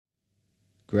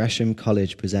Gresham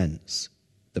College presents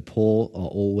The Poor Are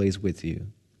Always With You,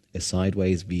 A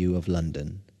Sideways View of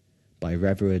London, by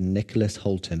Reverend Nicholas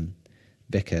Holtham,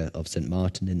 Vicar of St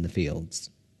Martin in the Fields.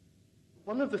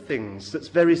 One of the things that's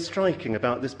very striking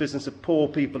about this business of poor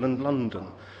people and London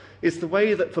is the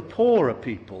way that for poorer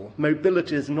people,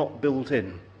 mobility is not built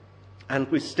in, and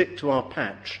we stick to our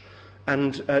patch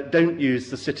and don't use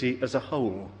the city as a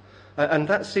whole. And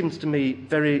that seems to me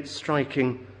very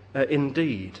striking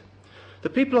indeed. The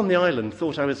people on the island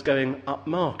thought I was going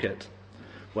upmarket.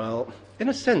 Well, in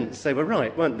a sense, they were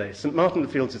right, weren't they? St Martin in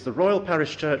the Fields is the Royal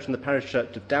Parish Church and the Parish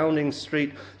Church of Downing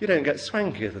Street. You don't get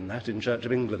swankier than that in Church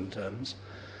of England terms.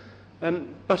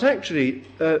 But actually,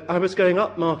 I was going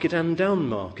upmarket and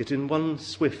downmarket in one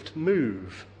swift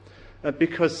move,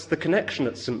 because the connection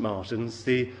at St Martin's,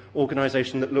 the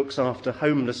organisation that looks after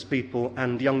homeless people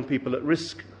and young people at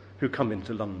risk who come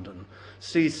into London,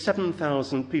 sees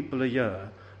 7,000 people a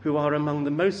year who are among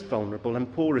the most vulnerable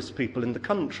and poorest people in the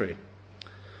country.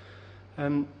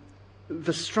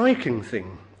 The striking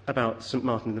thing about St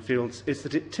Martin in the Fields is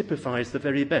that it typifies the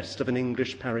very best of an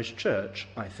English parish church,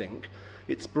 I think.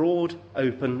 It's broad,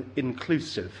 open,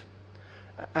 inclusive.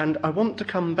 And I want to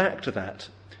come back to that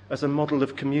as a model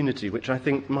of community, which I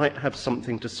think might have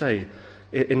something to say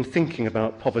in thinking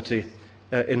about poverty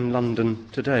in London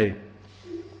today.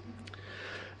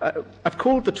 I've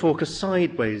called the talk a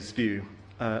sideways view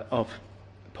of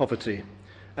poverty,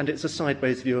 and it's a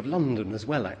sideways view of London as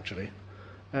well, actually.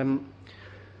 I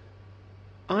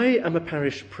am a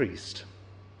parish priest.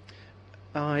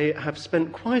 I have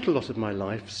spent quite a lot of my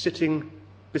life sitting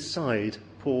beside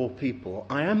poor people.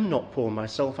 I am not poor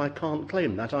myself, I can't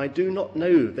claim that. I do not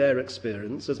know their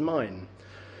experience as mine.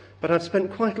 But I've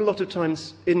spent quite a lot of time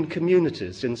in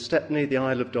communities, in Stepney, the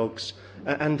Isle of Dogs,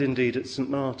 and indeed at St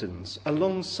Martin's,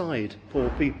 alongside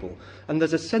poor people. And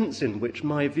there's a sense in which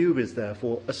my view is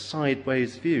therefore a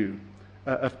sideways view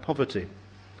of poverty.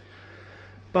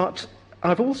 But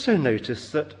I've also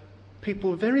noticed that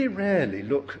people very rarely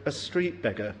look a street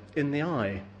beggar in the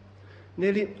eye.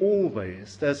 Nearly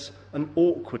always there's an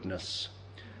awkwardness.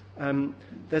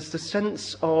 There's the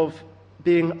sense of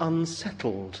being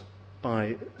unsettled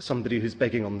by somebody who's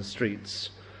begging on the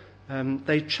streets.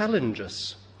 They challenge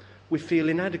us. We feel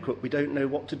inadequate. We don't know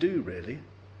what to do, really.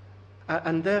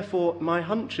 And therefore, my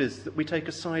hunch is that we take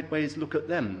a sideways look at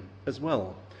them as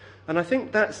well. And I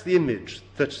think that's the image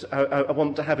that I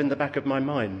want to have in the back of my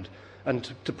mind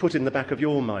and to put in the back of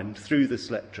your mind through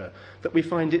this lecture, that we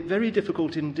find it very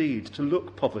difficult indeed to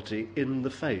look poverty in the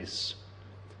face.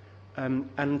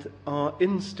 And our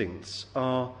instincts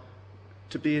are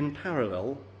to be in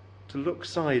parallel, to look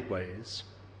sideways,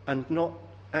 and not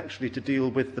actually to deal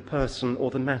with the person or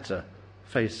the matter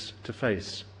face to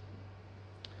face.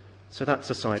 So that's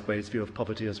a sideways view of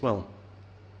poverty as well.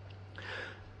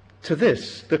 To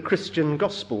this, the Christian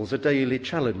Gospels a daily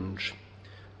challenge,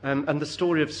 and the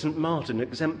story of St Martin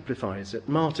exemplifies it.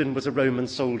 Martin was a Roman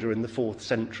soldier in the 4th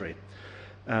century.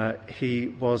 He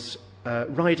was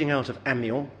riding out of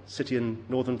Amiens, city in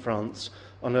northern France,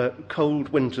 on a cold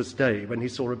winter's day when he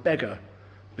saw a beggar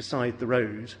beside the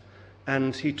road,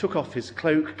 and he took off his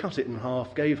cloak, cut it in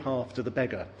half, gave half to the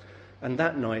beggar, and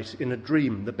that night, in a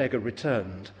dream, the beggar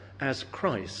returned as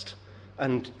Christ.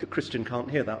 And the Christian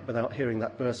can't hear that without hearing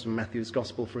that verse from Matthew's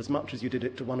Gospel, for as much as you did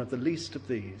it to one of the least of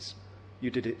these, you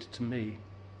did it to me.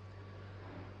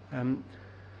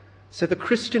 So the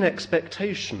Christian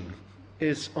expectation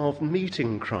is of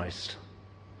meeting Christ,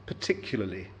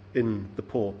 particularly in the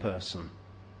poor person.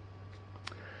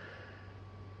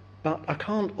 But I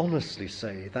can't honestly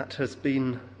say that has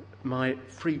been my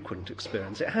frequent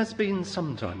experience. It has been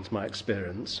sometimes my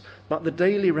experience, but the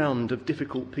daily round of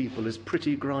difficult people is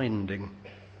pretty grinding.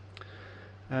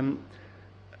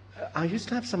 I used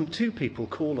to have two people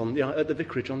call at the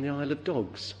vicarage on the Isle of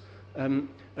Dogs.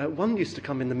 One used to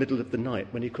come in the middle of the night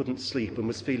when he couldn't sleep and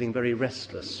was feeling very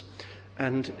restless.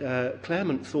 And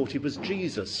Claremont thought he was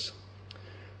Jesus.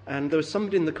 And there was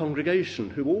somebody in the congregation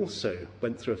who also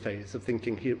went through a phase of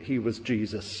thinking he was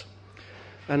Jesus.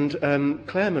 And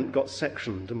Claremont got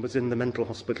sectioned and was in the mental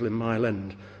hospital in Mile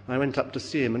End. I went up to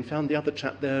see him and found the other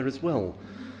chap there as well.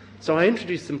 So I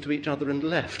introduced them to each other and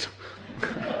left.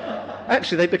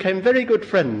 Actually, they became very good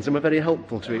friends and were very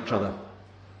helpful to each other.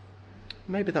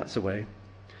 Maybe that's a way.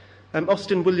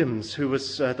 Austin Williams, who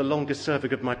was the longest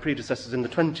serving of my predecessors in the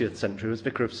 20th century, was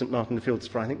vicar of St Martin in the Fields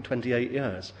for, I think, 28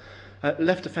 years.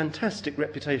 Left a fantastic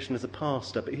reputation as a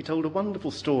pastor, but he told a wonderful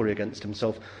story against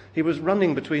himself. He was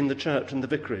running between the church and the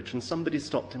vicarage, and somebody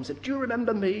stopped him and said, "Do you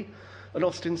remember me?" And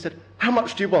Austin said, "How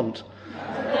much do you want?"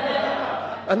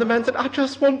 And the man said, "I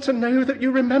just want to know that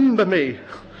you remember me."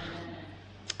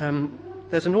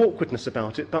 there's an awkwardness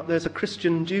about it, but there's a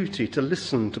Christian duty to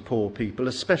listen to poor people,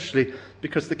 especially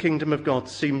because the kingdom of God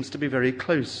seems to be very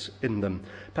close in them,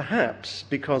 perhaps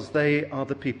because they are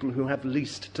the people who have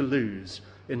least to lose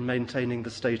in maintaining the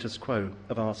status quo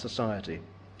of our society.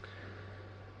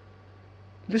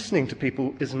 Listening to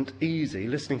people isn't easy.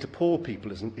 Listening to poor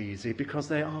people isn't easy because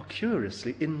they are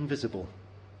curiously invisible.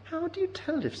 How do you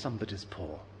tell if somebody's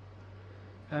poor?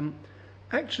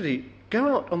 Actually,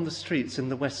 go out on the streets in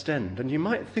the West End, and you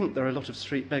might think there are a lot of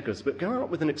street beggars, but go out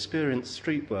with an experienced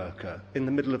street worker in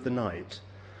the middle of the night,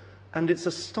 and it's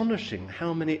astonishing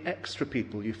how many extra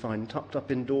people you find tucked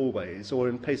up in doorways or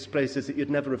in places that you'd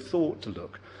never have thought to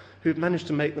look, who've managed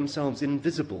to make themselves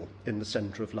invisible in the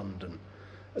centre of London.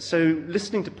 So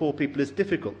listening to poor people is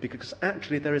difficult because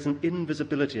actually there is an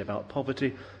invisibility about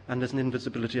poverty and there's an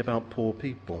invisibility about poor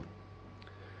people.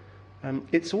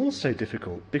 It's also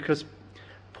difficult because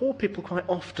poor people quite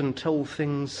often tell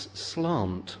things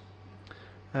slant.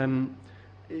 You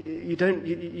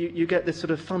get this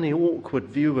sort of funny, awkward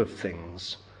view of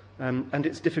things, and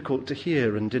it's difficult to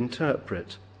hear and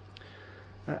interpret.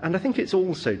 And I think it's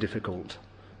also difficult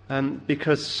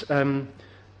because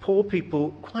poor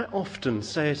people quite often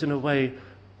say it in a way,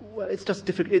 well, it's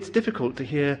difficult to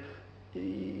hear.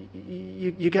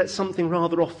 You get something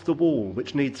rather off the wall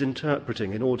which needs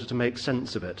interpreting in order to make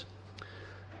sense of it.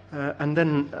 And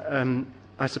then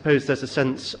I suppose there's a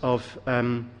sense of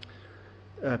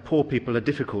poor people are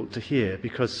difficult to hear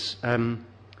because,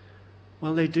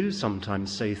 well, they do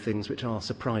sometimes say things which are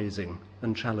surprising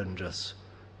and challenge us,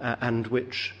 and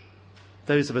which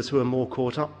those of us who are more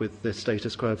caught up with the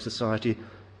status quo of society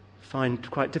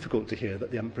find quite difficult to hear,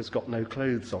 that the emperor's got no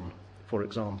clothes on, for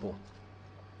example.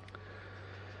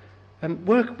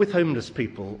 Work with homeless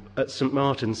people at St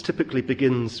Martin's typically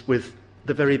begins with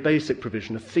the very basic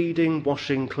provision of feeding,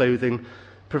 washing, clothing,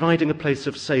 providing a place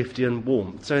of safety and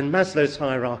warmth. So in Maslow's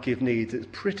hierarchy of needs, it's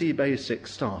pretty basic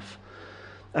stuff.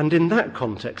 And in that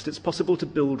context, it's possible to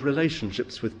build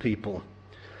relationships with people,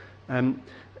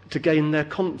 to gain their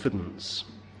confidence.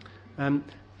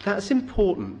 That's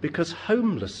important because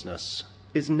homelessness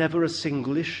is never a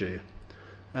single issue.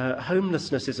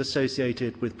 Homelessness is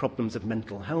associated with problems of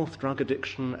mental health, drug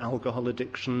addiction, alcohol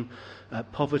addiction,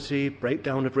 poverty,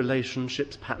 breakdown of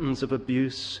relationships, patterns of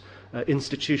abuse,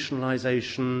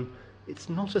 institutionalization. It's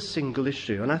not a single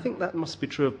issue, and I think that must be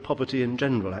true of poverty in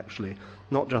general, actually,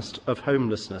 not just of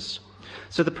homelessness.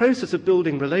 So the process of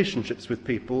building relationships with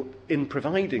people in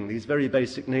providing these very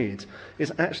basic needs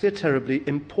is actually a terribly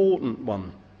important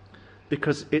one,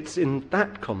 because it's in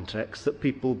that context that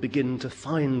people begin to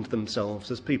find themselves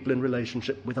as people in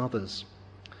relationship with others.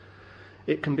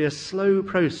 It can be a slow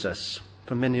process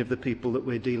for many of the people that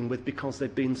we're dealing with because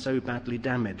they've been so badly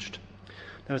damaged.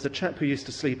 There was a chap who used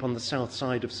to sleep on the south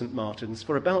side of St Martin's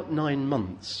for about 9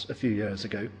 months a few years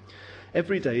ago.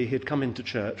 Every day he'd come into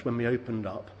church when we opened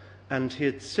up, and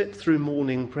he'd sit through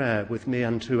morning prayer with me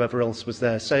and whoever else was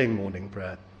there saying morning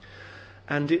prayer.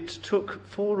 And it took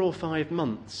 4 or 5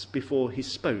 months before he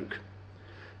spoke.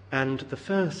 And the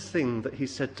first thing that he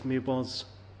said to me was,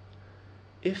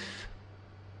 "If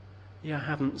you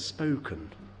haven't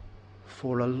spoken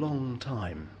for a long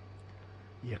time,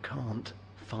 you can't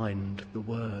find the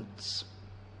words."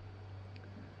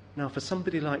 Now, for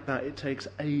somebody like that, it takes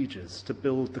ages to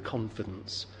build the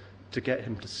confidence, to get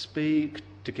him to speak,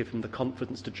 to give him the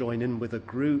confidence to join in with a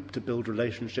group, to build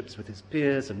relationships with his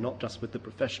peers and not just with the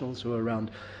professionals who are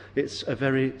around. It's a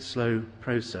very slow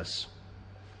process.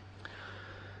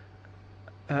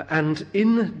 And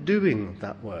in doing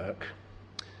that work,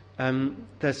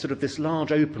 there's sort of this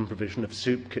large open provision of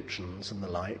soup kitchens and the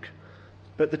like,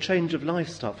 but the change of life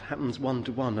stuff happens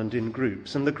one-to-one and in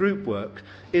groups, and the group work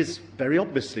is very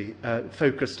obviously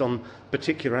focused on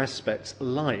particular aspects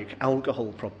like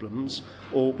alcohol problems,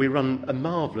 or we run a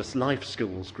marvellous life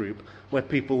skills group where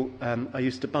people are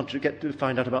used to get to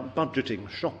find out about budgeting,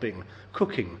 shopping,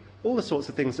 cooking, all the sorts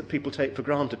of things that people take for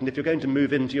granted. And if you're going to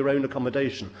move into your own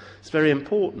accommodation, it's very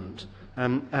important.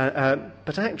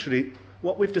 But actually,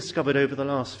 what we've discovered over the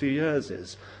last few years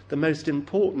is the most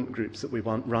important groups that we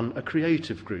run are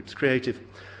creative groups, creative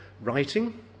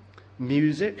writing,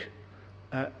 music,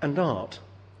 and art.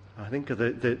 I think are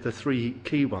the 3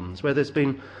 key ones, where there's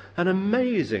been an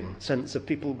amazing sense of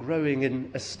people growing in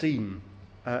esteem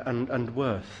and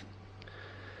worth.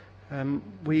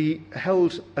 We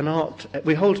hold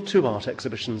 2 art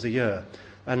exhibitions a year,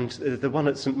 and the one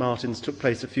at St Martin's took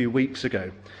place a few weeks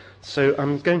ago. So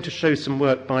I'm going to show some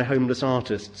work by homeless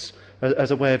artists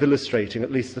as a way of illustrating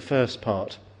at least the first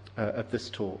part of this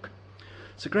talk.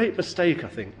 It's a great mistake, I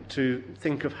think, to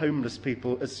think of homeless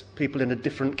people as people in a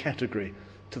different category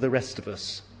to the rest of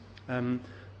us.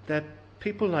 They're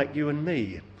people like you and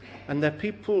me, and they're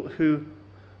people who,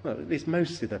 well, at least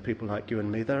mostly they're people like you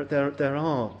and me. There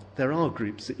are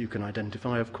groups that you can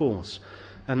identify, of course,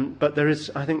 but there is,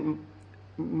 I think,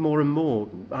 more and more,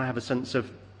 I have a sense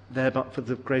of there but for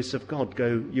the grace of God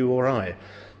go you or I.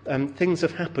 Things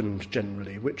have happened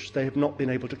generally which they have not been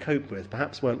able to cope with,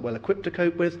 perhaps weren't well equipped to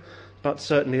cope with, but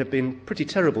certainly have been pretty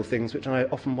terrible things which I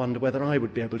often wonder whether I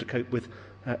would be able to cope with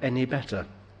any better.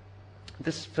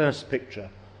 This first picture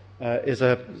is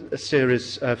a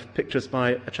series of pictures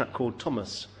by a chap called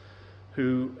Thomas,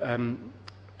 who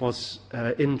was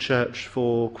in church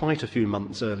for quite a few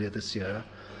months earlier this year.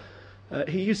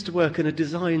 He used to work in a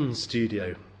design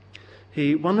studio.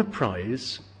 He won a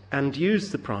prize and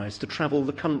used the prize to travel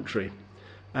the country.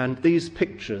 And these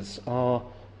pictures are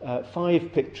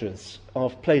 5 pictures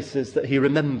of places that he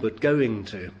remembered going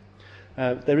to.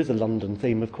 There is a London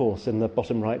theme, of course, in the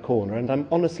bottom right corner, and I'm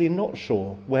honestly not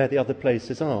sure where the other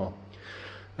places are.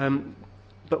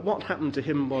 But what happened to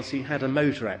him was he had a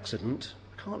motor accident.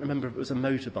 I can't remember if it was a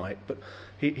motorbike, but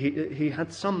he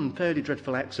had some fairly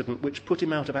dreadful accident which put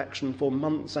him out of action for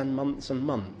months and months and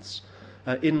months,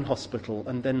 in hospital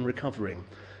and then recovering.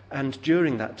 And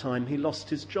during that time he lost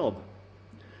his job.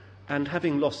 And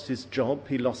having lost his job,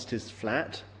 he lost his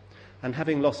flat. And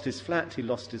having lost his flat, he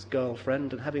lost his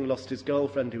girlfriend. And having lost his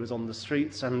girlfriend, he was on the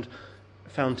streets and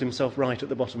found himself right at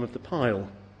the bottom of the pile.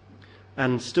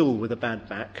 And still with a bad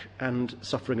back and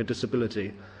suffering a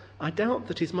disability. I doubt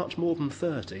that he's much more than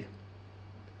 30.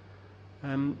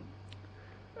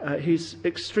 He's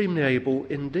extremely able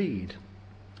indeed.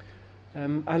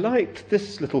 I liked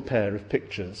this little pair of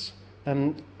pictures.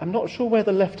 I'm not sure where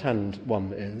the left-hand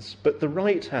one is, but the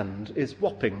right hand is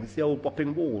Wapping. It's the old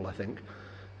Wapping Wall, I think.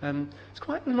 It's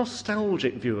quite a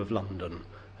nostalgic view of London.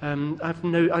 I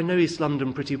know East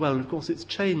London pretty well, and of course it's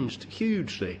changed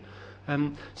hugely.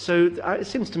 So it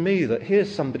seems to me that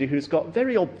here's somebody who's got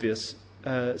very obvious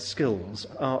skills,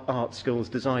 art skills,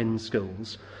 design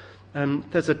skills.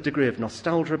 There's a degree of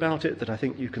nostalgia about it that I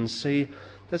think you can see.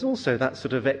 There's also that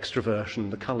sort of extroversion,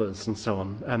 the colours and so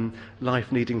on,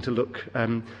 life needing to look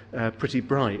pretty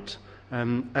bright,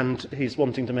 and he's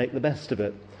wanting to make the best of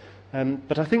it.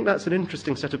 But I think that's an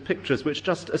interesting set of pictures which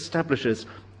just establishes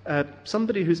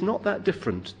somebody who's not that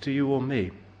different to you or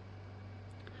me.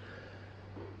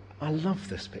 I love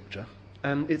this picture.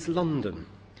 It's London,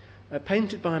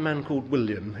 painted by a man called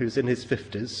William, who's in his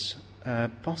 50s,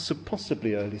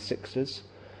 possibly early 60s.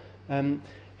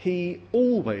 He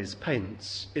always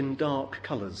paints in dark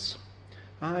colours.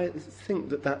 I think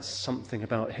that that's something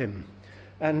about him.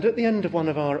 And at the end of one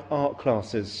of our art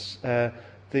classes,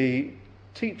 the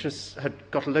teachers had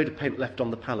got a load of paint left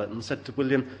on the palette and said to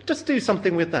William, just do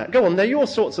something with that. Go on, they're your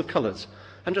sorts of colours.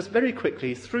 And just very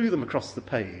quickly threw them across the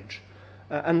page.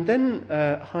 And then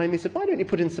Jaime said, why don't you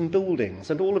put in some buildings?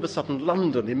 And all of a sudden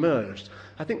London emerged.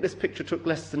 I think this picture took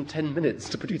less than 10 minutes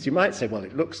to produce. You might say, well,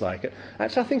 it looks like it.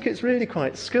 Actually, I think it's really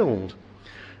quite skilled.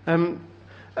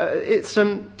 It's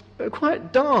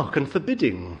quite dark and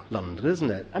forbidding, London,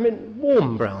 isn't it? I mean,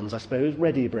 warm browns, I suppose,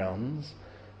 reddy browns.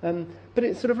 But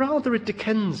it's sort of rather a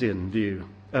Dickensian view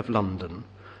of London.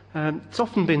 It's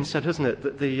often been said, hasn't it,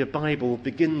 that the Bible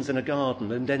begins in a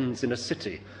garden and ends in a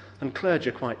city. And clergy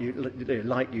quite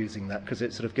like using that because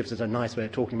it sort of gives us a nice way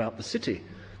of talking about the city,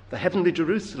 the heavenly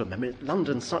Jerusalem. I mean,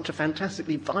 London's such a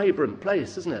fantastically vibrant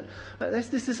place, isn't it?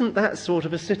 This isn't that sort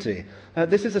of a city.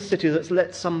 This is a city that's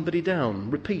let somebody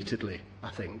down repeatedly, I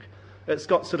think. It's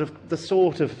got sort of the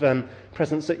sort of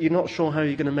presence that you're not sure how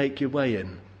you're going to make your way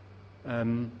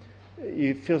in.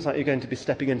 It feels like you're going to be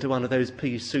stepping into one of those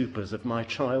pea supers of my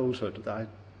childhood.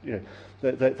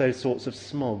 Those sorts of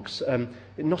smogs.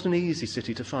 Not an easy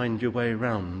city to find your way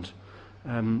around.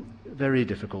 Very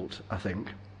difficult, I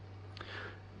think.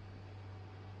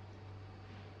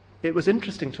 It was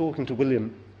interesting talking to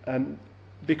William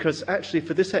because actually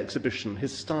for this exhibition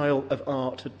his style of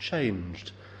art had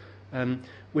changed.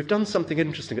 We've done something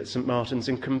interesting at St Martin's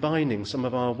in combining some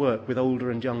of our work with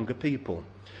older and younger people.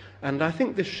 And I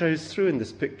think this shows through in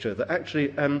this picture that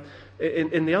actually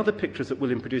in the other pictures that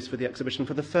William produced for the exhibition,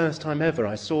 for the first time ever,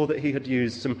 I saw that he had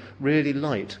used some really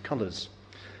light colours.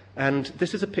 And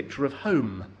this is a picture of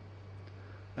home.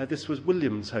 This was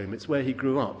William's home. It's where he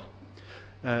grew up.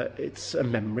 It's a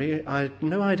memory. I have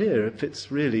no idea if it's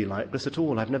really like this at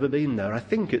all. I've never been there. I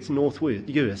think it's North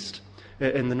Uist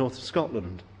in the north of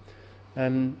Scotland.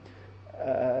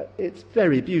 It's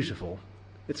very beautiful.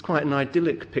 It's quite an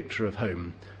idyllic picture of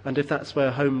home. And if that's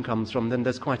where home comes from, then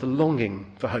there's quite a longing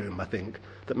for home, I think,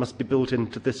 that must be built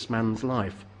into this man's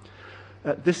life.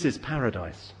 This is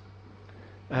paradise.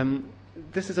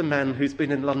 This is a man who's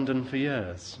been in London for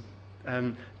years.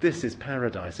 This is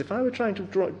paradise. If I were trying to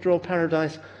draw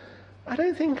paradise, I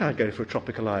don't think I'd go for a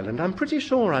tropical island. I'm pretty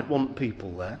sure I'd want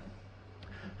people there.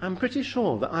 I'm pretty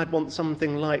sure that I'd want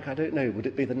something like, I don't know, would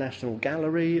it be the National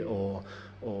Gallery or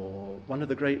one of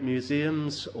the great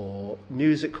museums or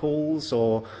music halls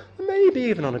or maybe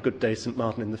even on a good day St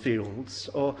Martin in the Fields.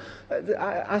 Or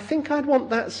I think I'd want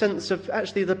that sense of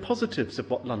actually the positives of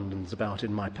what London's about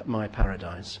in my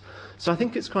paradise. So I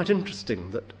think it's quite interesting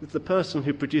that the person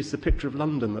who produced the picture of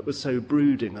London that was so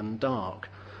brooding and dark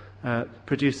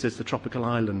produces the tropical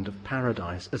island of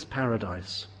paradise as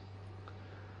paradise.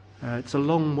 It's a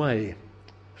long way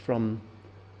from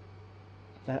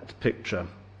that picture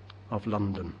of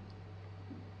London.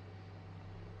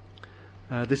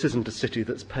 This isn't a city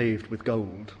that's paved with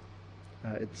gold.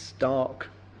 It's dark,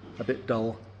 a bit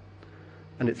dull,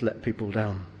 and it's let people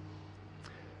down.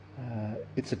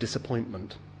 It's a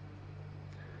disappointment.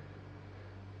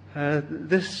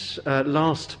 This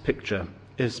last picture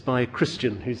is by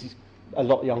Christian, who's a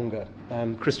lot younger.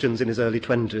 Christian's in his early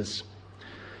 20s.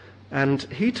 And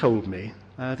he told me,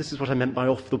 this is what I meant by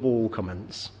off-the-wall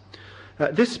comments,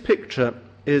 this picture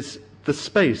is the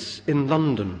space in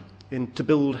London to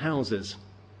build houses.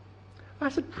 I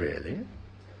said, really?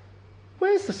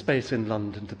 Where's the space in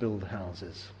London to build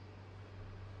houses?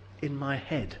 In my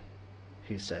head,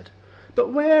 he said.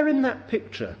 But where in that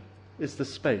picture is the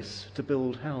space to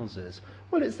build houses?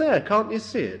 Well, it's there, can't you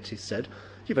see it, he said.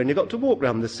 You've only got to walk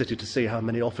around the city to see how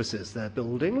many offices they're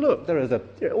building. Look, there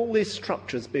are all these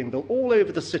structures being built all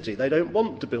over the city. They don't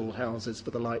want to build houses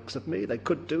for the likes of me. They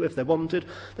could do if they wanted.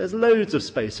 There's loads of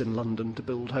space in London to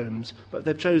build homes, but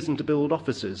they've chosen to build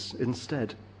offices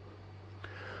instead.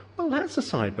 Well, that's a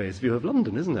sideways view of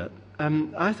London, isn't it?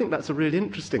 I think that's a really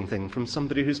interesting thing from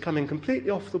somebody who's coming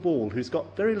completely off the wall, who's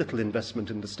got very little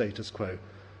investment in the status quo,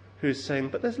 who's saying,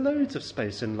 but there's loads of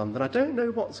space in London. I don't know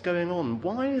what's going on.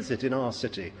 Why is it in our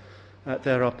city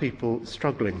there are people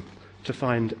struggling to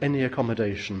find any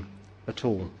accommodation at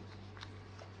all?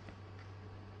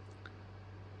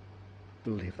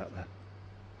 We'll leave that there.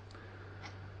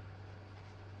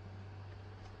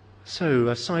 So,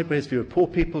 a sideways view of poor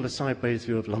people, a sideways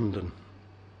view of London.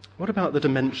 What about the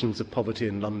dimensions of poverty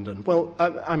in London? Well,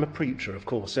 I'm a preacher, of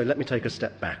course, so let me take a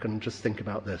step back and just think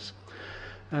about this.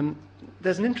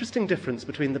 There's an interesting difference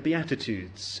between the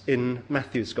Beatitudes in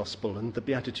Matthew's Gospel and the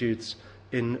Beatitudes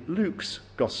in Luke's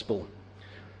Gospel.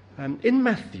 In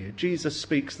Matthew, Jesus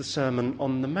speaks the Sermon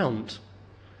on the Mount,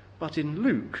 but in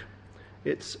Luke,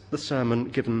 it's the sermon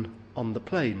given on the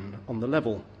plain, on the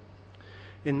level.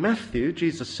 In Matthew,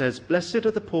 Jesus says, "Blessed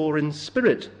are the poor in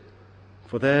spirit,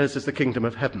 for theirs is the kingdom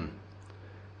of heaven."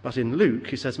 But in Luke,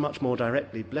 he says much more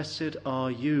directly, "Blessed are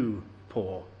you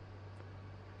poor,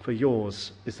 for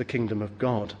yours is the kingdom of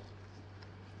God."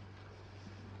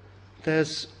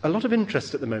 There's a lot of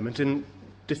interest at the moment in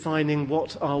defining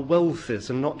what our wealth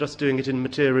is and not just doing it in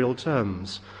material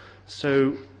terms.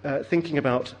 So thinking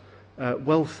about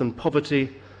wealth and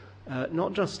poverty,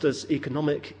 not just as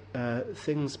economic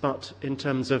things, but in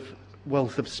terms of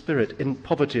wealth of spirit, in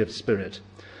poverty of spirit.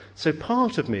 So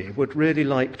part of me would really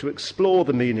like to explore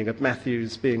the meaning of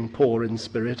Matthew's being poor in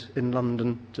spirit in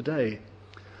London today.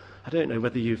 I don't know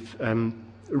whether you've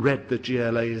read the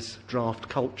GLA's draft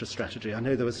culture strategy. I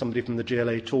know there was somebody from the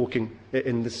GLA talking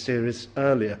in this series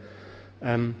earlier.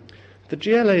 The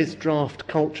GLA's draft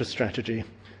culture strategy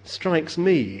strikes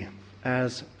me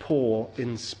as poor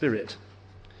in spirit.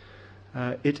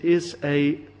 It is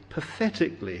a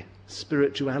pathetically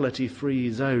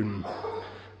spirituality-free zone,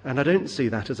 and I don't see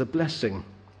that as a blessing.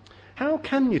 How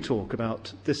can you talk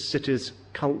about this city's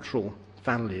cultural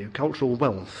value, cultural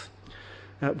wealth,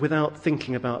 without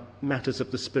thinking about matters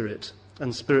of the spirit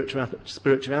and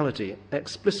spirituality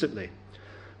explicitly?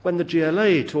 When the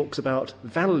GLA talks about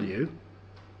value,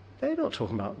 they're not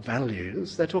talking about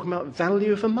values, they're talking about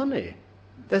value for money.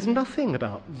 There's nothing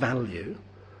about value.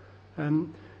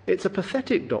 It's a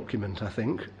pathetic document, I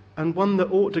think, and one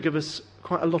that ought to give us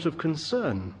quite a lot of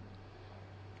concern.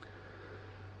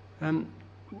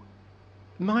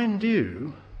 Mind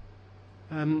you,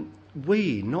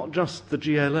 we, not just the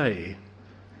GLA,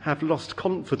 have lost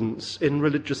confidence in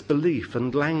religious belief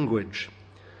and language,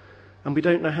 and we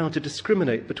don't know how to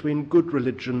discriminate between good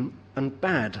religion and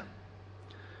bad.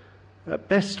 At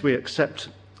best, we accept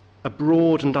a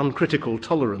broad and uncritical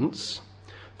tolerance.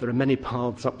 There are many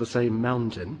paths up the same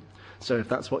mountain, so if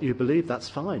that's what you believe, that's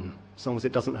fine. As long as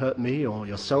it doesn't hurt me or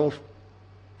yourself,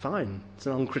 fine. It's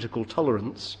an uncritical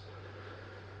tolerance.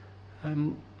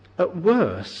 At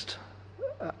worst,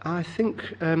 I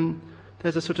think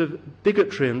there's a sort of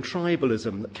bigotry and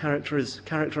tribalism that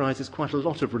characterises quite a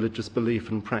lot of religious belief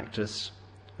and practice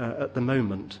at the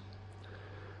moment.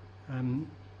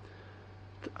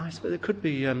 I suppose it could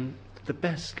be the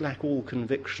best lack all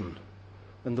conviction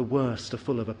and the worst are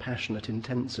full of a passionate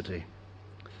intensity.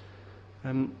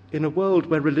 In a world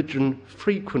where religion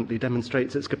frequently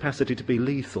demonstrates its capacity to be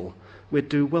lethal, we'd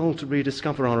do well to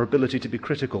rediscover our ability to be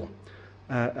critical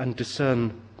and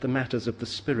discern the matters of the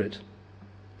spirit.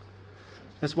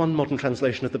 There's one modern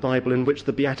translation of the Bible in which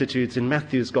the Beatitudes in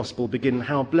Matthew's Gospel begin,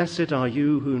 "How blessed are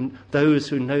you, those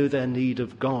who know their need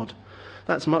of God."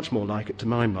 That's much more like it to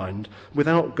my mind.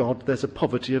 Without God, there's a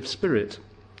poverty of spirit.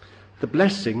 The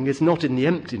blessing is not in the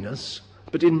emptiness,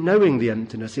 but in knowing the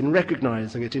emptiness, in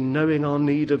recognizing it, in knowing our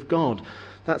need of God.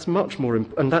 That's much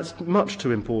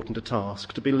too important a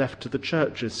task to be left to the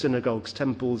churches, synagogues,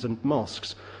 temples and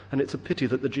mosques, and it's a pity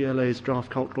that the GLA's draft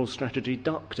cultural strategy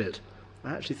ducked it.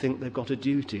 I actually think they've got a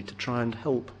duty to try and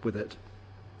help with it.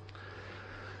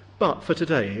 But for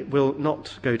today, we'll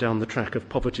not go down the track of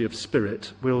poverty of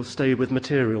spirit. We'll stay with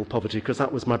material poverty, because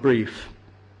that was my brief.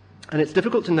 And it's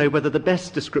difficult to know whether the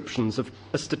best descriptions are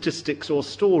statistics or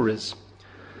stories.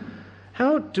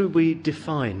 How do we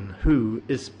define who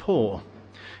is poor?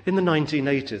 In the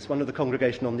 1980s, one of the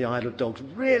congregation on the Isle of Dogs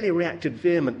really reacted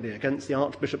vehemently against the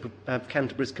Archbishop of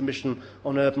Canterbury's Commission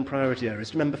on Urban Priority Areas.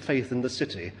 Do you remember Faith in the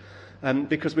City?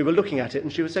 Because we were looking at it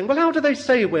and she was saying, well, how do they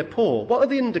say we're poor? What are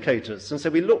the indicators? And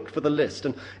so we looked for the list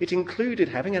and it included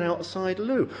having an outside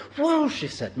loo. Well, she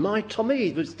said, my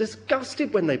Tommy was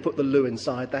disgusted when they put the loo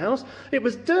inside the house. It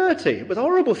was dirty. It was a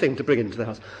horrible thing to bring into the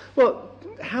house. Well,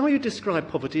 how you describe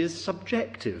poverty is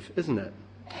subjective, isn't it?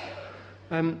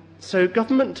 So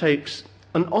government takes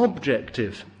an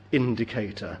objective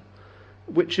indicator,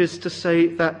 which is to say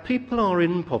that people are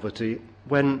in poverty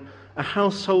when a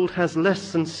household has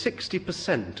less than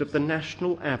 60% of the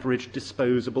national average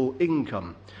disposable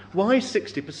income. Why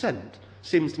 60%?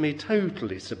 Seems to me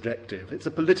totally subjective. It's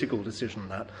a political decision,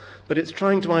 that. But it's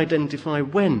trying to identify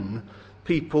when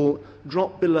people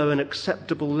drop below an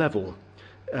acceptable level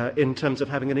in terms of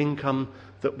having an income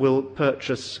that will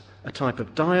purchase a type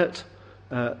of diet,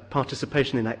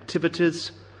 participation in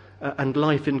activities, and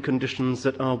life in conditions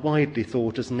that are widely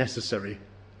thought as necessary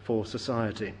for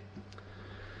society.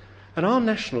 And our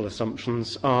national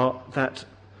assumptions are that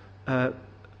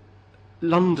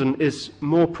London is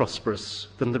more prosperous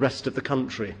than the rest of the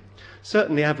country.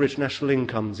 Certainly average national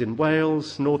incomes in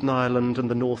Wales, Northern Ireland and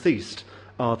the North East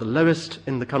are the lowest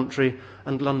in the country,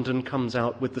 and London comes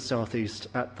out with the South East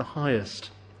at the highest.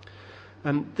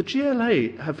 The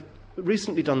GLA have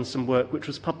recently done some work which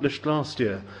was published last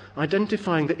year,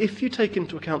 identifying that if you take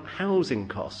into account housing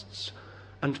costs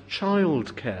and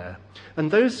childcare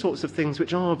and those sorts of things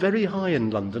which are very high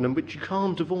in London and which you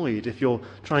can't avoid if you're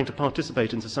trying to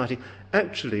participate in society,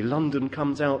 actually London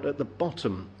comes out at the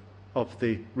bottom of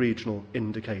the regional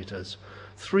indicators.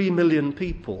 3 million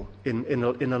people in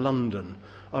a London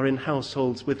are in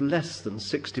households with less than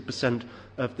 60%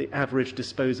 of the average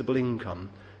disposable income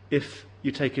if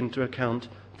you take into account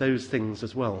those things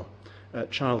as well,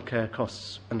 childcare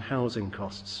costs and housing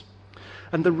costs.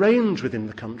 And the range within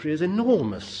the country is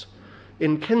enormous.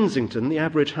 In Kensington, the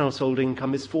average household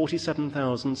income is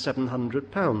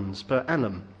 £47,700 per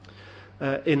annum.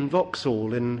 In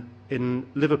Vauxhall, in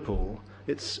Liverpool,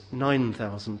 it's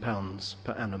 £9,000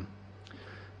 per annum.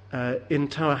 In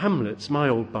Tower Hamlets, my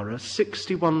old borough,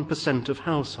 61% of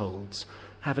households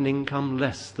have an income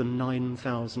less than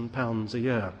 £9,000 a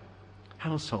year.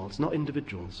 Households, not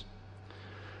individuals.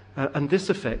 And this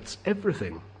affects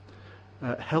everything.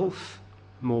 Health,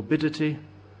 morbidity,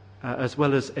 as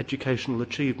well as educational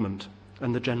achievement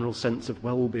and the general sense of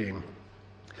well-being.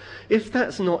 If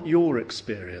that's not your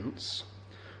experience,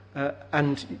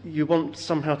 and you want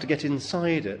somehow to get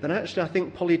inside it, then actually I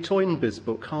think Polly Toynbee's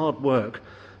book, Hard Work,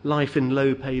 Life in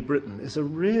Low-Pay Britain, is a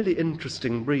really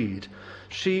interesting read.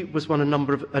 She was one of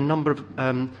a number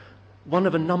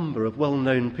of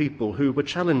well-known people who were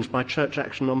challenged by Church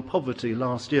Action on Poverty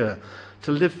last year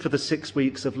to live for the 6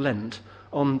 weeks of Lent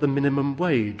on the minimum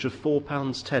wage of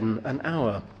 £4.10 an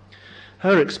hour.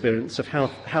 Her experience of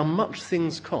how much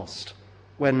things cost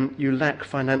when you lack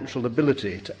financial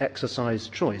ability to exercise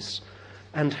choice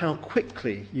and how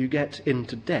quickly you get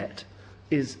into debt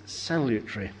is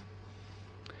salutary.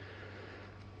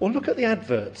 Or look at the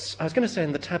adverts. I was going to say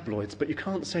in the tabloids, but you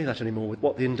can't say that anymore with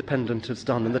what The Independent has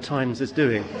done and The Times is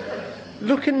doing.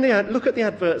 Look at the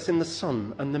adverts in The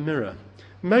Sun and The Mirror.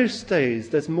 Most days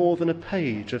there's more than a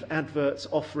page of adverts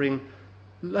offering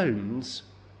loans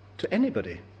to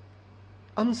anybody.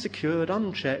 Unsecured,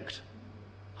 unchecked,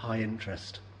 high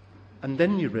interest. And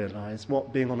then you realise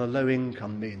what being on a low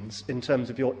income means in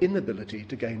terms of your inability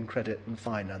to gain credit and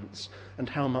finance and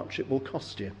how much it will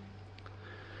cost you.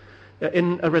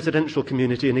 In a residential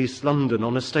community in East London,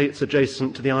 on estates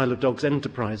adjacent to the Isle of Dogs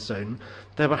enterprise zone,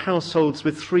 there were households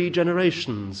with 3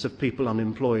 generations of people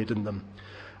unemployed in them,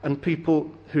 and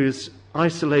people whose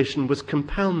isolation was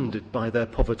compounded by their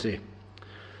poverty.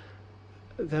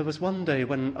 There was one day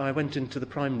when I went into the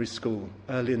primary school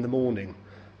early in the morning,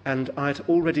 and I'd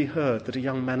already heard that a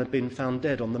young man had been found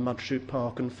dead on the Mudshoot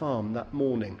Park and Farm that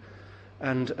morning.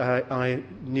 And I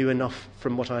knew enough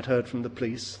from what I'd heard from the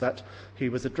police that he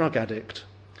was a drug addict.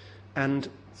 And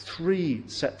 3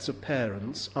 sets of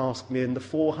parents asked me in the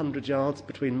 400 yards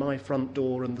between my front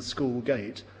door and the school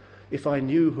gate if I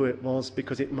knew who it was,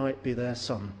 because it might be their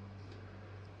son.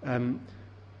 And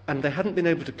they hadn't been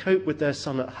able to cope with their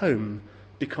son at home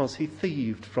because he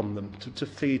thieved from them to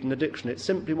feed an addiction. It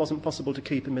simply wasn't possible to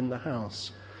keep him in the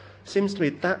house. Seems to me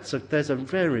there's a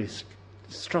very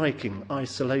striking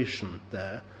isolation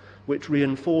there, which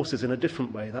reinforces in a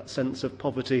different way that sense of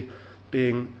poverty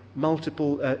being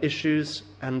multiple issues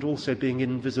and also being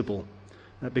invisible,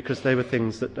 because they were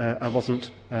things that I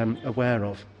wasn't aware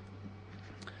of.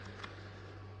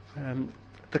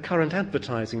 The current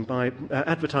advertising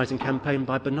campaign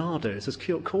by Barnardo's has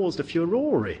caused a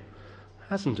furore,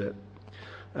 hasn't it?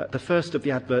 The first of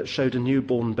the adverts showed a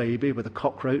newborn baby with a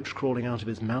cockroach crawling out of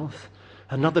his mouth.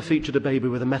 Another featured a baby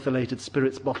with a methylated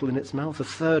spirits bottle in its mouth. A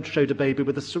third showed a baby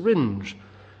with a syringe.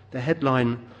 The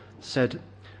headline said,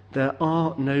 "There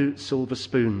are no silver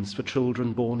spoons for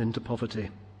children born into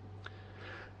poverty."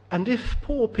 And if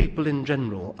poor people in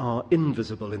general are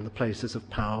invisible in the places of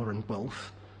power and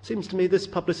wealth, it seems to me this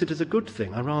publicity is a good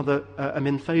thing. I rather am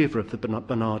in favour of the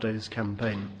Barnardo's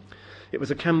campaign. It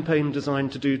was a campaign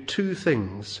designed to do 2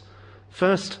 things.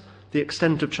 First, the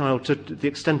extent of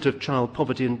child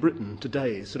poverty in Britain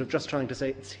today, sort of just trying to say,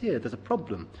 it's here, there's a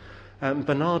problem.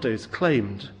 Barnardo's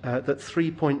claimed that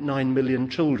 3.9 million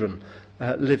children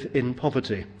live in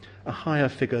poverty, a higher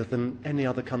figure than any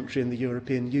other country in the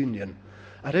European Union.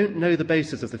 I don't know the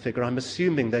basis of the figure. I'm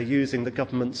assuming they're using the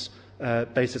government's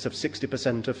basis of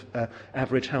 60% of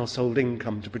average household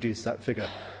income to produce that figure.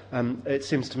 It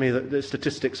seems to me that the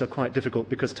statistics are quite difficult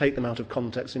because take them out of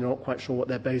context and you're not quite sure what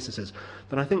their basis is.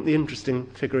 But I think the interesting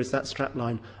figure is that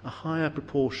strapline, a higher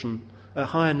proportion, a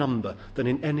higher number than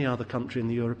in any other country in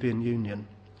the European Union.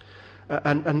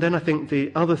 And then I think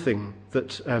the other thing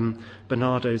that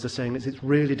Barnardo's are saying is it's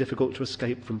really difficult to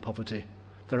escape from poverty.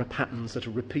 There are patterns that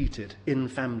are repeated in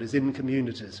families, in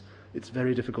communities. It's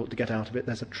very difficult to get out of it.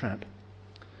 There's a trap.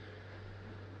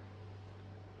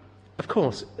 Of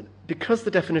course, because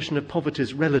the definition of poverty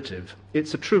is relative,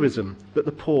 it's a truism that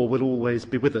the poor will always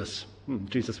be with us.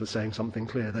 Jesus was saying something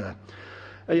clear there.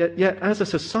 Yet, as a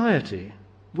society,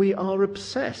 we are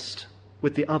obsessed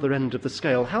with the other end of the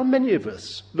scale. How many of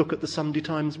us look at the Sunday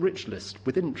Times rich list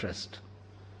with interest?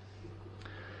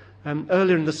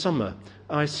 Earlier in the summer,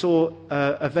 I saw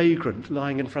a vagrant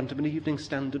lying in front of an Evening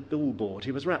Standard billboard.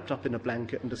 He was wrapped up in a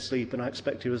blanket and asleep, and I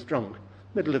expect he was drunk.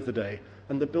 Middle of the day.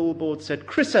 And the billboard said,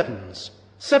 "Chris Evans,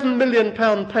 £7 million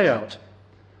payout."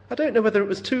 I don't know whether it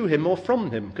was to him or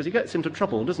from him, because he gets into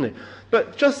trouble, doesn't he?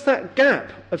 But just that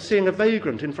gap of seeing a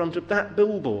vagrant in front of that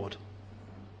billboard.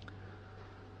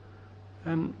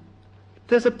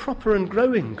 There's a proper and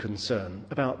growing concern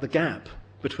about the gap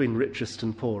between richest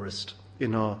and poorest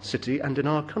in our city and in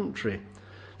our country.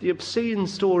 The obscene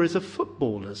stories of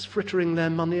footballers frittering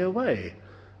their money away.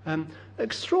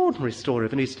 Extraordinary story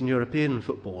of an Eastern European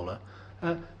footballer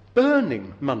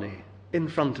burning money in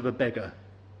front of a beggar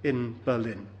in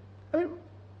Berlin. I mean,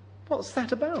 what's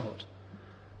that about?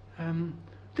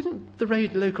 Didn't the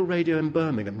local radio in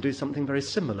Birmingham do something very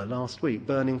similar last week,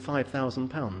 burning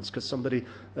 £5,000 because somebody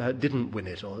didn't win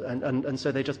it, and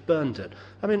so they just burnt it?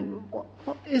 I mean,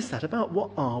 what is that about?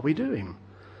 What are we doing?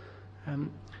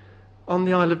 On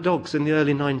the Isle of Dogs in the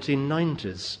early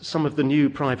 1990s, some of the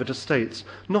new private estates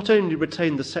not only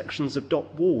retained the sections of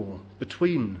dock wall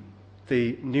between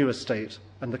the new estate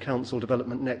and the council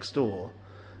development next door.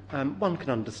 One can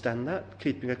understand that,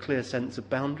 keeping a clear sense of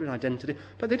boundary and identity.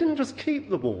 But they didn't just keep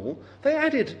the wall, they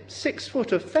added 6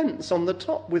 foot of fence on the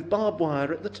top with barbed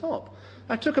wire at the top.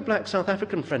 I took a black South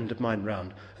African friend of mine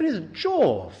round, and his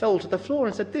jaw fell to the floor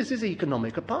and said, "This is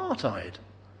economic apartheid."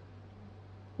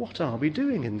 What are we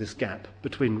doing in this gap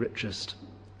between richest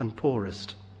and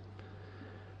poorest?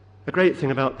 A great thing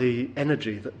about the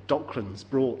energy that Docklands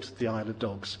brought to the Isle of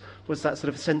Dogs was that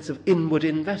sort of sense of inward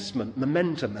investment,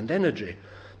 momentum and energy.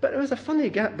 But there was a funny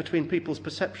gap between people's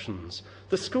perceptions.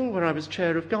 The school where I was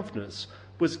chair of governors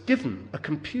was given a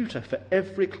computer for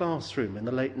every classroom in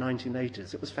the late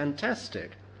 1980s. It was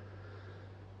fantastic.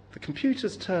 The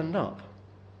computers turned up,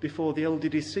 before the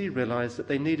LDDC realised that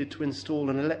they needed to install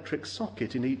an electric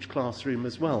socket in each classroom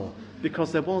as well,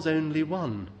 because there was only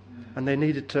one, and they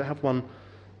needed to have one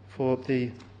for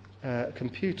the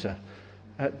computer.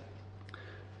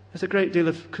 There's a great deal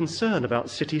of concern about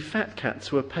city fat cats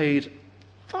who are paid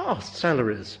vast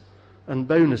salaries and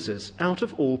bonuses out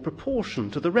of all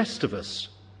proportion to the rest of us.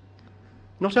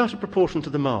 Not out of proportion to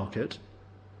the market,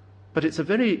 but it's a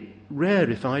very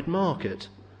rarefied market.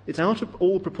 It's out of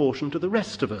all proportion to the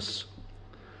rest of us.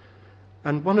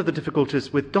 And one of the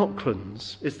difficulties with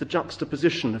Docklands is the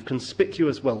juxtaposition of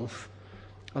conspicuous wealth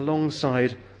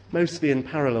alongside, mostly in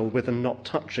parallel with and not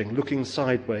touching, looking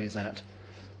sideways at,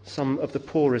 some of the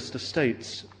poorest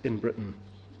estates in Britain.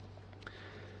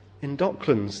 In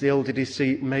Docklands, the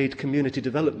LDDC made community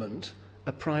development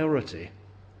a priority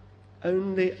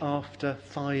only after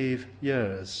 5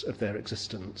 years of their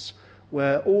existence,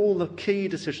 where all the key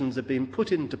decisions had been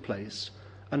put into place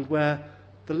and where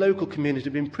the local community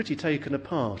had been pretty taken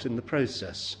apart in the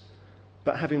process.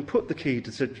 But having put the key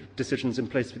decisions in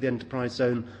place for the enterprise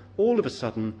zone, all of a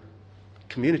sudden,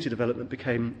 community development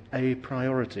became a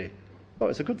priority. Well,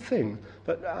 it's a good thing,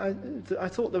 but I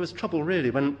thought there was trouble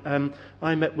really when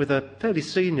I met with a fairly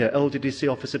senior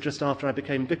LDDC officer just after I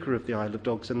became vicar of the Isle of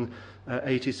Dogs in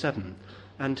 87,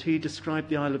 and he described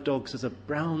the Isle of Dogs as a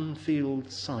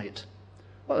brownfield site.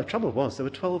 Well, the trouble was there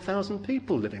were 12,000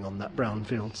 people living on that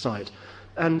brownfield site,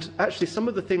 and actually some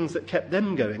of the things that kept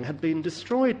them going had been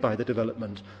destroyed by the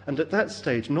development, and at that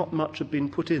stage not much had been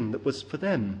put in that was for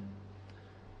them.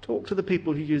 Talk to the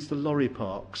people who used the lorry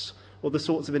parks, or the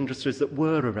sorts of industries that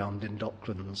were around in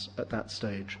Docklands at that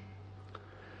stage.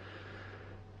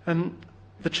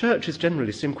 The churches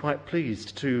generally seem quite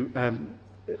pleased to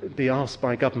be asked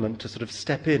by government to sort of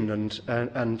step in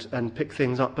and pick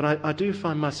things up, but I do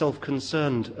find myself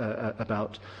concerned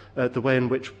about the way in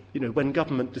which, when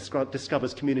government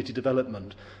discovers community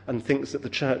development and thinks that the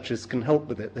churches can help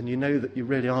with it, then you know that you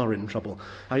really are in trouble.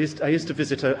 I used to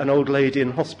visit an old lady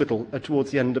in hospital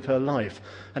towards the end of her life,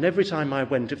 and every time I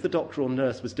went, if the doctor or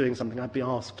nurse was doing something, I'd be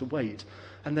asked to wait,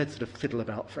 and they'd sort of fiddle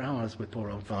about for hours with poor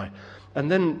old Vi. And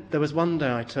then there was one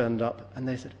day I turned up, and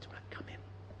they said, "Do you want to come in?"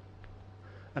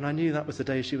 And I knew that was the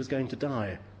day she was going to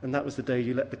die, and that was the day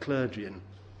you let the clergy in,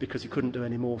 because you couldn't do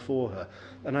any more for her.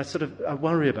 And I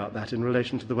worry about that in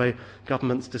relation to the way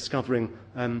government's discovering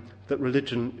that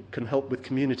religion can help with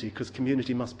community, because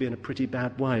community must be in a pretty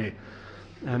bad way.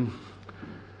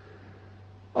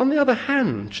 On the other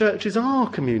hand, churches are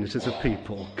communities of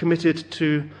people committed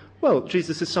to, well,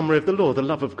 Jesus' summary of the law, the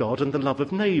love of God and the love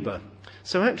of neighbour.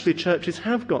 So actually churches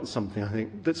have got something, I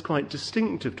think, that's quite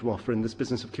distinctive to offer in this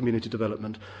business of community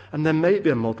development, and there may be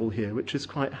a model here which is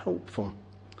quite helpful.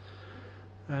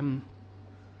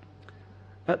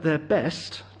 At their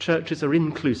best, churches are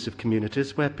inclusive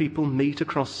communities where people meet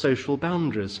across social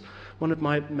boundaries. One of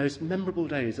my most memorable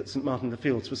days at St Martin in the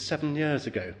Fields was 7 years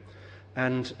ago,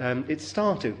 and it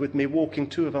started with me walking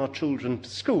two of our children to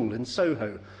school in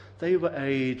Soho. They were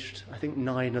aged, I think,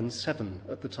 9 and 7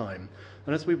 at the time,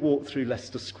 and as we walked through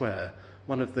Leicester Square,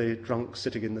 one of the drunks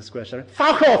sitting in the square shouted,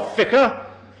 "Fuck off, vicar!"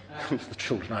 The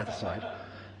children either side.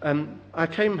 I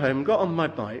came home, got on my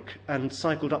bike and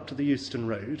cycled up to the Euston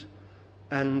Road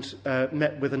and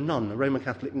met with a nun, a Roman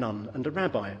Catholic nun, and a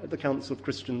rabbi at the Council of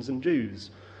Christians and Jews.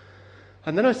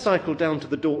 And then I cycled down to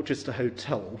the Dorchester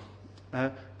Hotel,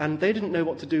 and they didn't know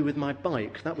what to do with my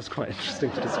bike. That was quite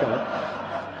interesting to discover.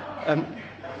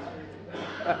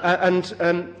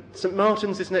 St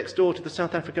Martin's is next door to the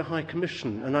South Africa High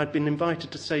Commission, and I'd been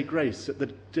invited to say grace at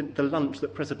the lunch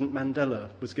that President Mandela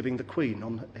was giving the Queen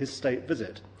on his state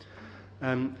visit.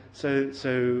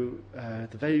 So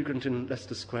the Vagrant in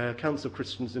Leicester Square, Council of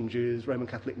Christians and Jews, Roman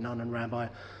Catholic nun and rabbi,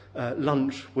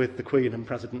 lunch with the Queen and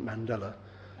President Mandela.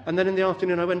 And then in the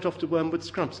afternoon I went off to Wormwood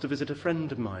Scrubs to visit a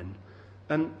friend of mine,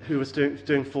 who was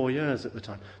doing 4 years at the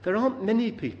time. There aren't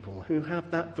many people who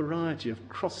have that variety of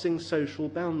crossing social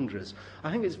boundaries.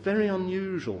 I think it's very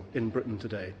unusual in Britain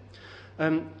today.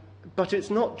 But it's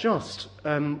not just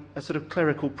a sort of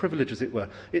clerical privilege, as it were.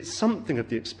 It's something of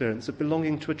the experience of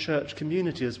belonging to a church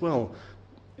community as well.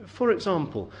 For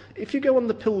example, if you go on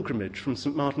the pilgrimage from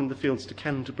St Martin in the Fields to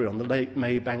Canterbury on the late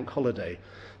May bank holiday,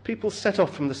 people set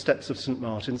off from the steps of St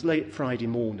Martin's late Friday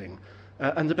morning,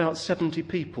 and about 70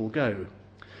 people go.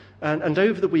 And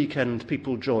over the weekend,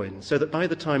 people join, so that by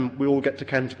the time we all get to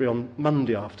Canterbury on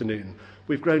Monday afternoon,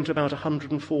 we've grown to about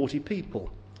 140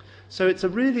 people. So it's a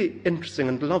really interesting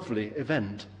and lovely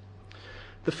event.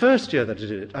 The first year that I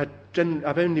did it,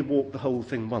 I've only walked the whole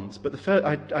thing once, but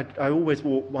I always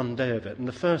walk one day of it. And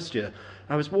the first year,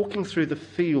 I was walking through the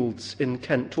fields in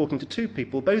Kent, talking to two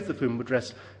people, both of whom were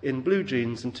dressed in blue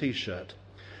jeans and T-shirt.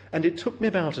 And it took me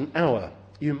about an hour.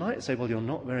 You might say, well, you're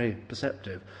not very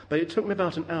perceptive, but it took me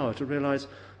about an hour to realise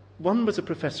one was a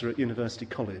professor at University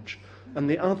College, and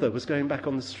the other was going back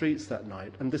on the streets that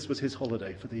night, and this was his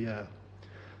holiday for the year.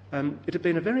 It had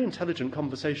been a very intelligent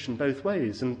conversation both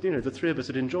ways, and the three of us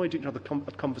had enjoyed each other's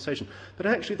conversation. But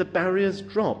actually, the barriers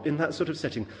drop in that sort of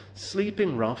setting.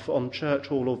 Sleeping rough on church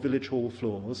hall or village hall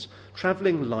floors,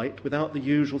 travelling light without the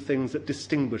usual things that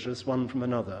distinguish us one from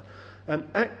another.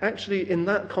 Actually, in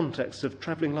that context of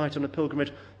travelling light on a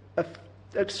pilgrimage, an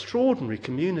extraordinary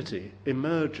community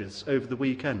emerges over the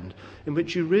weekend, in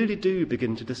which you really do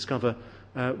begin to discover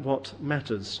what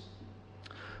matters,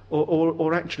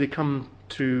 or actually come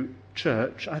to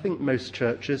church. I think most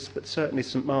churches, but certainly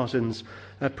St Martin's,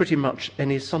 pretty much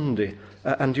any Sunday,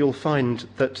 and you'll find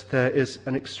that there is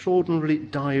an extraordinarily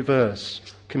diverse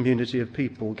community of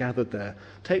people gathered there.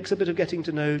 Takes a bit of getting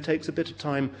to know, takes a bit of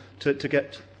time to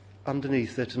get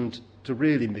underneath it and to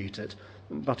really meet it,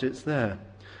 but it's there.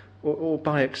 Or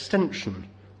by extension,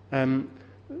 the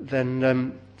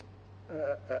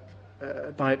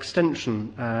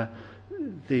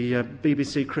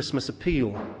BBC Christmas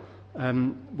Appeal,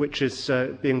 which is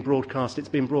being broadcast. It's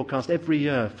been broadcast every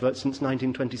year since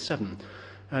 1927,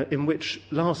 in which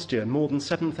last year more than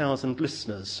 7,000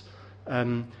 listeners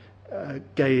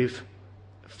gave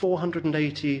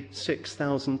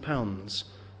 £486,000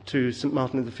 to St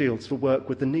Martin in the Fields for work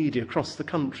with the needy across the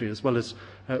country, as well as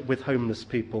with homeless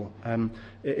people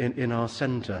in our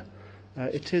centre.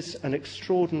 It is an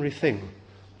extraordinary thing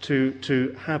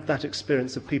to have that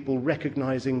experience of people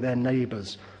recognising their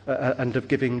neighbours and of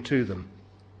giving to them.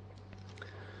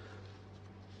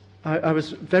 I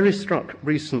was very struck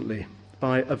recently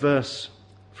by a verse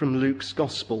from Luke's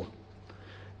Gospel,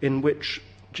 in which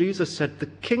Jesus said, "The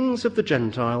kings of the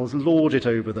Gentiles lord it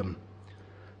over them,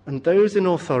 and those in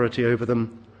authority over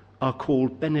them are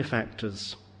called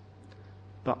benefactors,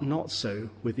 but not so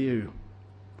with you.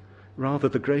 Rather,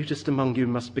 the greatest among you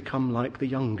must become like the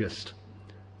youngest,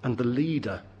 and the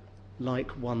leader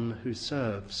like one who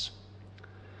serves."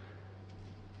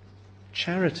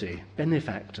 Charity,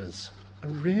 benefactors, are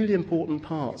really important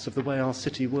parts of the way our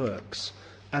city works,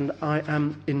 and I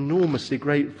am enormously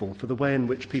grateful for the way in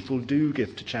which people do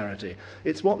give to charity.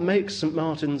 It's what makes St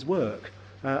Martin's work.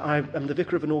 I am the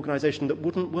vicar of an organisation that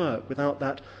wouldn't work without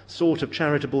that sort of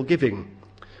charitable giving.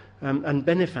 And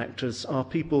benefactors are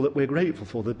people that we're grateful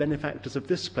for, the benefactors of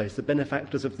this place, the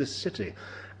benefactors of this city.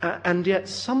 And yet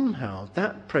somehow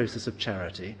that process of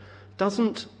charity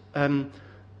doesn't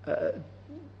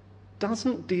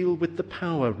deal with the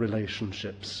power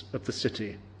relationships of the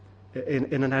city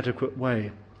in an adequate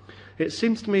way. It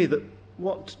seems to me that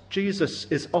what Jesus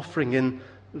is offering in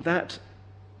that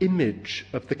image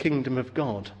of the kingdom of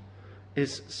God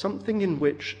is something in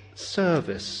which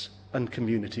service and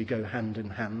community go hand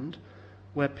in hand,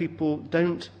 where people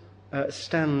don't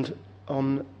stand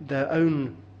on their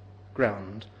own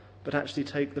ground, but actually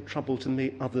take the trouble to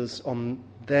meet others on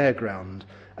their ground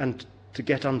and to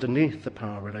get underneath the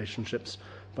power relationships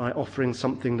by offering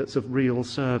something that's of real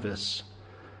service.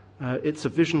 It's a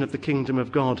vision of the kingdom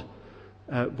of God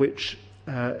which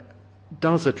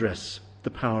does address the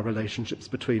power relationships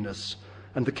between us.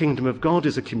 And the kingdom of God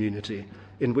is a community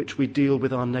in which we deal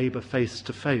with our neighbour face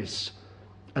to face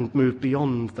and move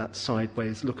beyond that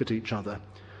sideways look at each other,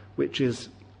 which is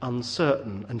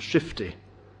uncertain and shifty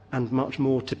and much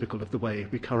more typical of the way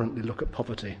we currently look at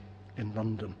poverty in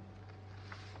London.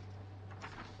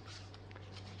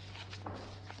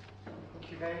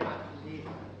 Thank you very much indeed.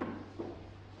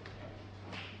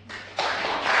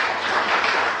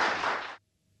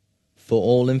 For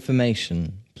all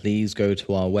information, please go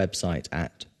to our website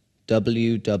at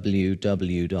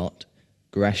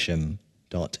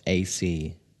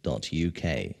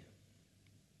www.gresham.ac.uk.